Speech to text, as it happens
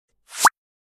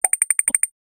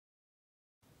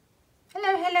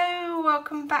Hello,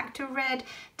 welcome back to Red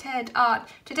Ted Art.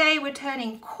 Today we're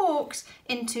turning corks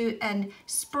into a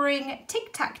spring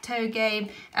tic-tac-toe game.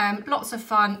 Lots of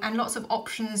fun and lots of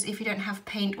options if you don't have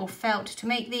paint or felt to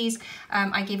make these.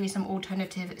 I give you some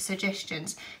alternative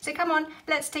suggestions. So come on,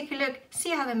 let's take a look, see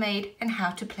how they're made and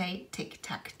how to play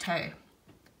tic-tac-toe.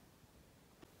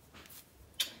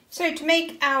 So to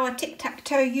make our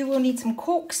tic-tac-toe, you will need some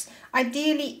corks,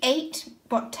 ideally 8,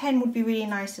 but 10 would be really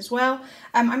nice as well.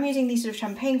 I'm using these sort of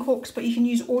champagne corks, but you can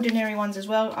use ordinary ones as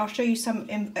well. I'll show you some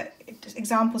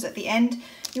examples at the end.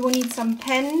 You will need some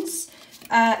pens,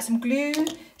 some glue,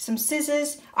 some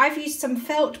scissors. I've used some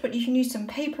felt, but you can use some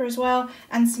paper as well,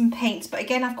 and some paints. But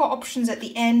again, I've got options at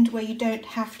the end where you don't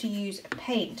have to use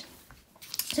paint.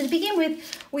 So to begin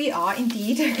with, we are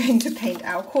indeed going to paint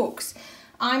our corks.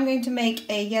 I'm going to make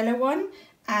a yellow one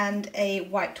and a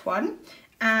white one,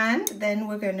 and then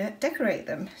we're going to decorate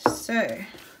them. So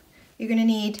you're going to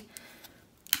need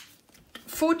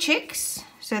 4 chicks.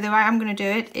 So the way I'm going to do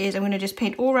it is I'm going to just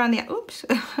paint all around the, oops,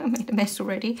 I made a mess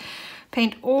already.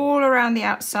 Paint all around the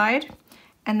outside,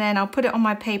 and then I'll put it on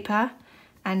my paper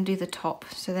and do the top.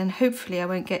 So then hopefully I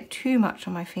won't get too much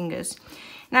on my fingers.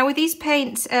 Now with these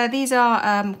paints, these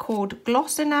are called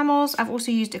gloss enamels. I've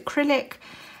also used acrylic.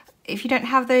 If you don't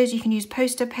have those, you can use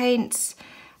poster paints.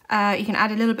 You can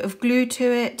add a little bit of glue to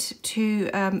it to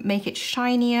make it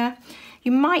shinier.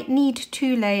 You might need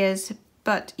 2 layers,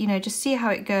 but you know, just see how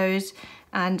it goes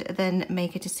and then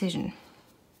make a decision.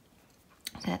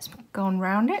 So that's gone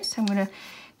round it. So I'm going to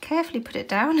carefully put it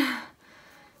down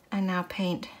and now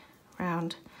paint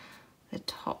round the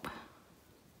top.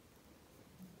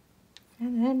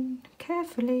 And then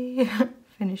carefully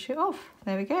finish it off.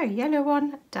 There we go, yellow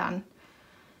one done.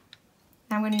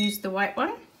 Now I'm going to use the white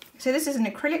one. So this is an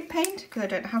acrylic paint because I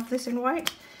don't have this in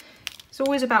white. It's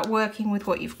always about working with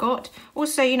what you've got.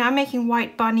 Also, you know, I'm making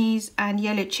white bunnies and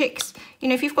yellow chicks. You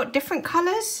know, if you've got different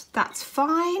colours, that's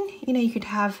fine. You know, you could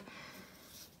have,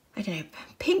 I don't know,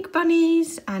 pink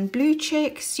bunnies and blue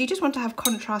chicks. You just want to have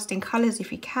contrasting colours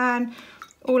if you can.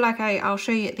 Or like I'll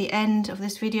show you at the end of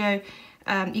this video,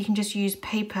 you can just use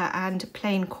paper and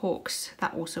plain corks.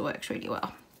 That also works really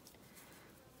well.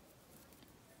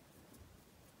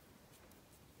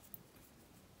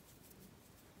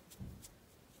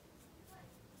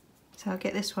 So I'll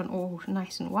get this one all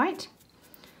nice and white.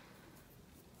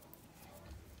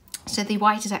 So the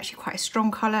white is actually quite a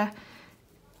strong colour.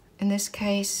 In this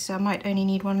case, I might only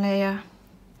need 1 layer.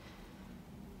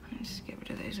 Let's get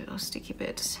rid of those little sticky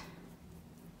bits.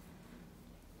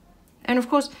 And of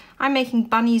course, I'm making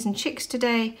bunnies and chicks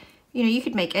today. You know, you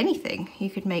could make anything.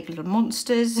 You could make little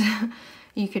monsters.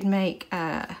 You could make,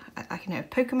 I don't know, a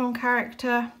Pokemon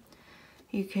character.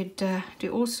 You could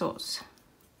do all sorts.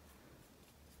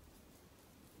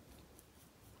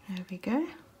 There we go.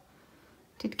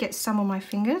 Did get some on my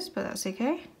fingers, but that's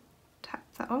okay. Tap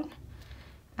that on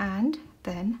and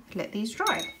then let these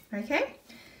dry. Okay,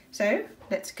 so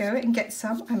let's go and get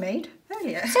some I made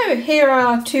earlier. So here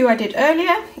are 2 I did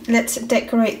earlier. Let's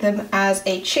decorate them as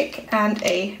a chick and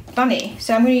a bunny.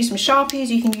 So I'm going to use some Sharpies.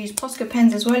 You can use Posca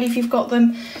pens as well if you've got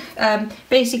them.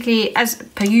 Basically, as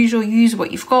per usual, use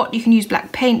what you've got. You can use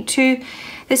black paint too.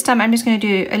 This time I'm just going to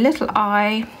do a little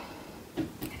eye.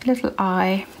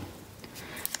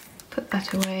 Put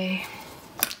that away.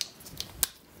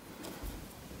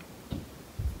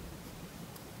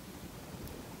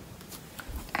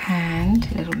 And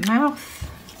a little mouth.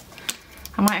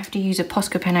 I might have to use a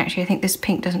Posca pen actually. I think this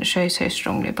pink doesn't show so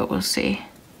strongly, but we'll see.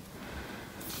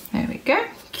 There we go,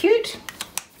 cute.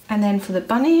 And then for the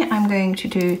bunny, I'm going to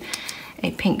do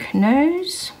a pink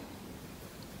nose.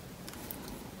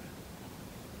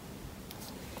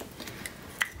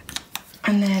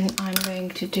 And then I'm going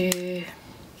to do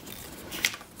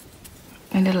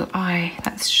a little eye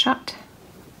that's shut.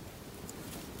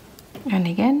 And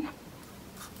again.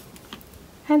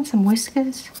 And some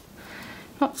whiskers.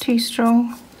 Not too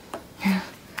strong.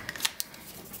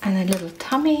 And a little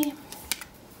tummy.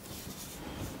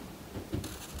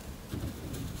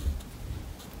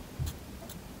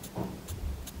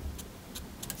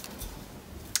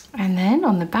 And then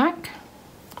on the back,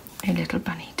 a little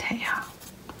bunny tail.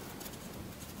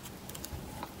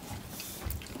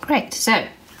 Great, so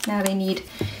now they need,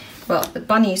 well, the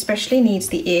bunny especially needs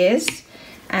the ears,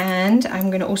 and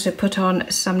I'm going to also put on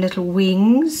some little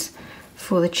wings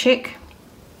for the chick.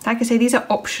 Like I say, these are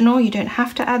optional, you don't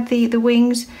have to add the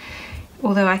wings,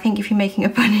 although I think if you're making a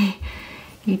bunny,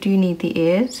 you do need the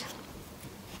ears.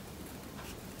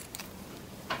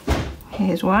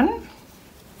 Here's one.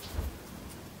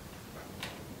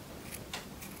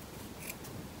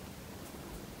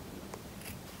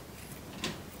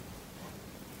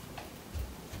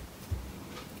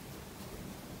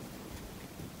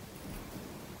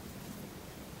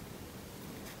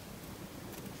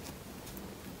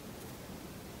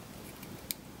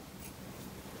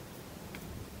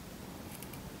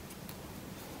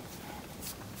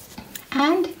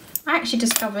 And I actually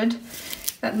discovered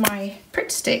that my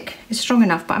Pritt stick is strong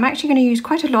enough, but I'm actually going to use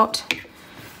quite a lot.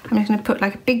 I'm just going to put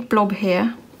like a big blob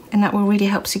here, and that will really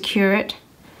help secure it.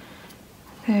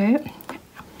 So, and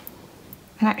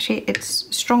actually it's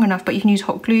strong enough, but you can use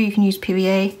hot glue, you can use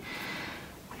PVA.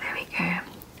 There we go.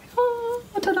 Oh,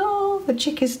 ta-da! The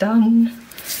chick is done.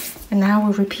 And now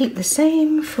we'll repeat the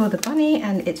same for the bunny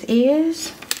and its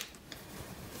ears.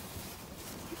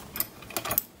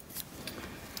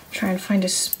 Try and find a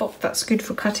spot that's good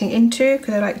for cutting into,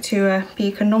 because I like to be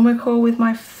economical with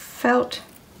my felt.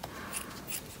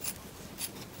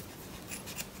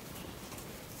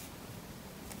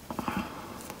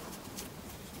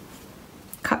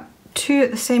 Cut two at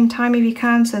the same time if you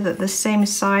can, so that they're the same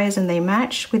size and they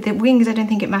match. With the wings, I don't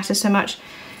think it matters so much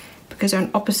because they're on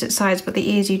opposite sides, but the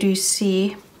ears you do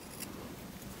see.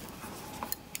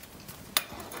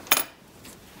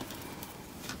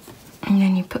 And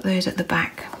then you put those at the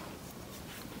back.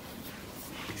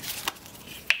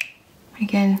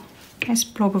 Again, nice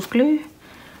blob of glue.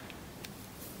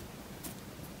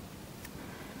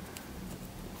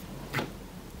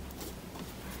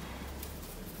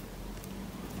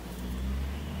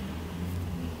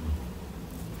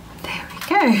 There we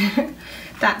go.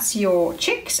 That's your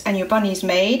chicks and your bunnies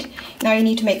made. Now you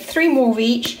need to make 3 more of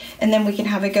each, and then we can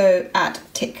have a go at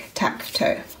Tic Tac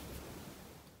Toe.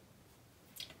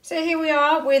 So here we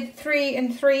are with 3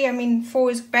 and 3, I mean 4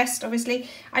 is best obviously.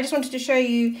 I just wanted to show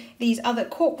you these other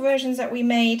cork versions that we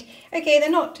made. Okay,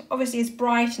 they're not obviously as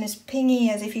bright and as pingy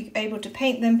as if you're able to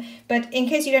paint them, but in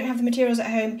case you don't have the materials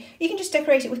at home, you can just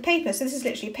decorate it with paper. So this is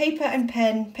literally paper and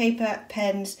pen, paper,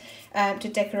 pens to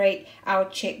decorate our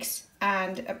chicks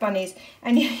and bunnies.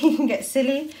 And you can get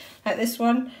silly like this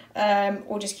one,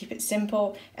 or just keep it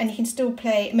simple, and you can still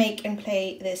make and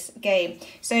play this game.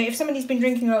 So if somebody's been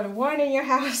drinking a lot of wine in your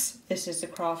house, this is the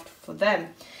craft for them.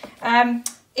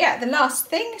 Yeah, the last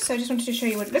thing, so I just wanted to show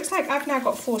you what it looks like. I've now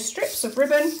got 4 strips of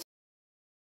ribbon.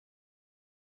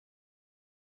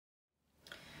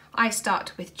 I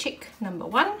start with chick number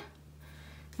 1.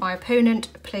 My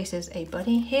opponent places a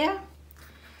bunny here.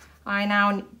 I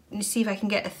now see if I can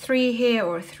get a 3 here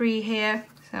or a 3 here.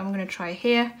 So I'm going to try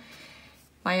here.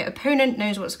 My opponent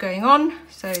knows what's going on,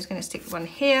 so he's going to stick one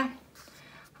here.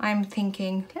 I'm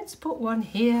thinking, let's put one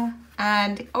here.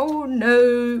 And oh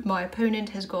no, my opponent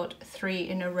has got 3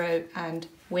 in a row and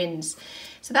wins.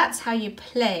 So that's how you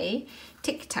play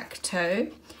Tic Tac Toe.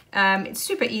 It's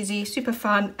super easy, super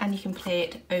fun, and you can play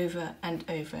it over and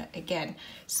over again.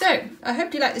 So I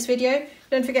hope you like this video.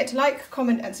 Don't forget to like,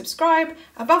 comment and subscribe.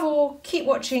 Above all, keep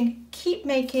watching, keep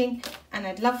making, and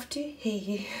I'd love to hear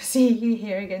you. See you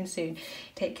here again soon.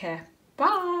 Take care.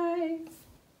 Bye.